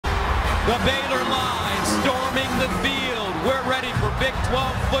The Baylor line storming the field. We're ready for Big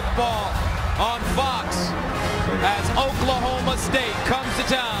 12 football on Fox as Oklahoma State comes to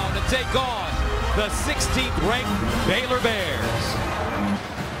town to take on the 16th ranked Baylor Bears.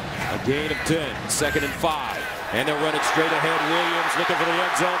 A gain of 10, 2nd and 5. And they're running straight ahead. Williams looking for the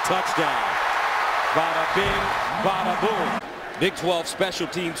end zone touchdown. Bada bing, bada boom. Big 12 Special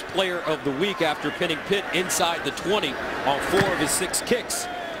Teams Player of the Week after pinning Pitt inside the 20 on 4 of his 6 kicks.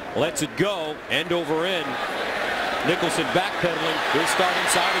 Lets it go, end over end. Nicholson backpedaling. He'll start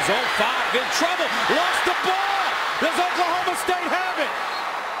inside his own 5. In trouble. Lost the ball. Does Oklahoma State have it?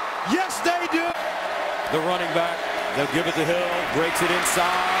 Yes, they do. The running back. They'll give it to Hill. Breaks it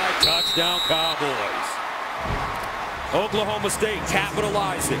inside. Touchdown, Cowboys. Oklahoma State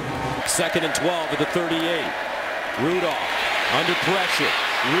capitalizing. 2nd and 12 at the 38. Rudolph under pressure.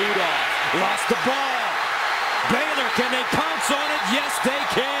 Rudolph lost the ball. Baylor, can they pounce on it? Yes, they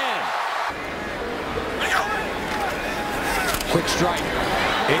can. Quick strike.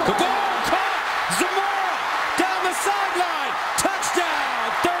 Caught! Zamora down the sideline.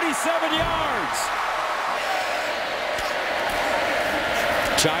 Touchdown, 37 yards.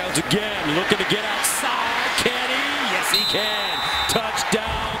 Childs again, looking to get outside. Can he? Yes, he can.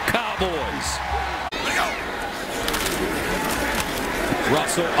 Touchdown, Cowboys.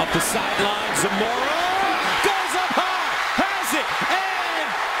 Russell up the sideline. Zamora goes up high, has it, and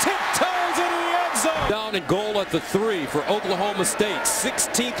tiptoes into the end zone. Down and goal at the 3 for Oklahoma State.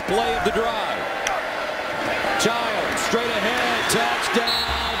 16th play of the drive. Childs straight ahead,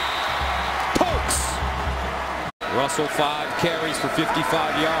 touchdown. Pokes. Russell 5 carries for 55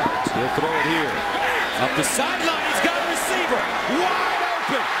 yards. He'll throw it here. Up the sideline, he's got a receiver. Wide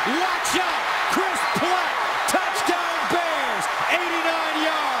open. Watch out. Chris Platt. Touchdown Bears. 89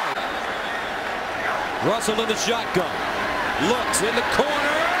 yards. Russell in the shotgun. Looks in the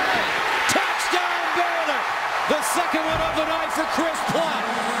corner. Touchdown Baylor. The second one of the night for Chris Platt.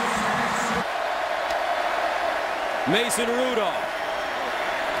 Mason Rudolph.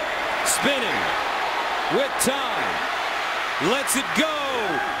 Spinning. With time. Lets it go.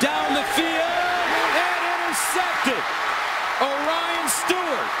 Down the field. And intercepted. Orion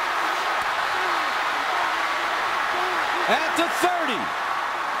Stewart. At the 30.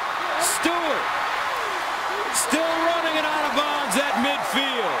 Stewart. Still running it out of bounds at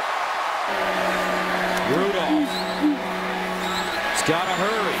midfield. Rudolph. He's got to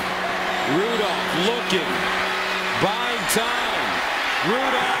hurry. Rudolph looking. Buying time.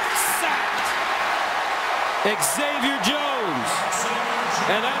 Rudolph sacked. Xavier Jones.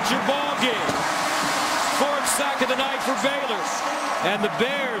 And that's your ball game. 4th sack of the night for Baylor. And the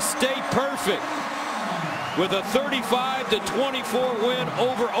Bears stay perfect with a 35-24 win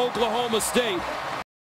over Oklahoma State.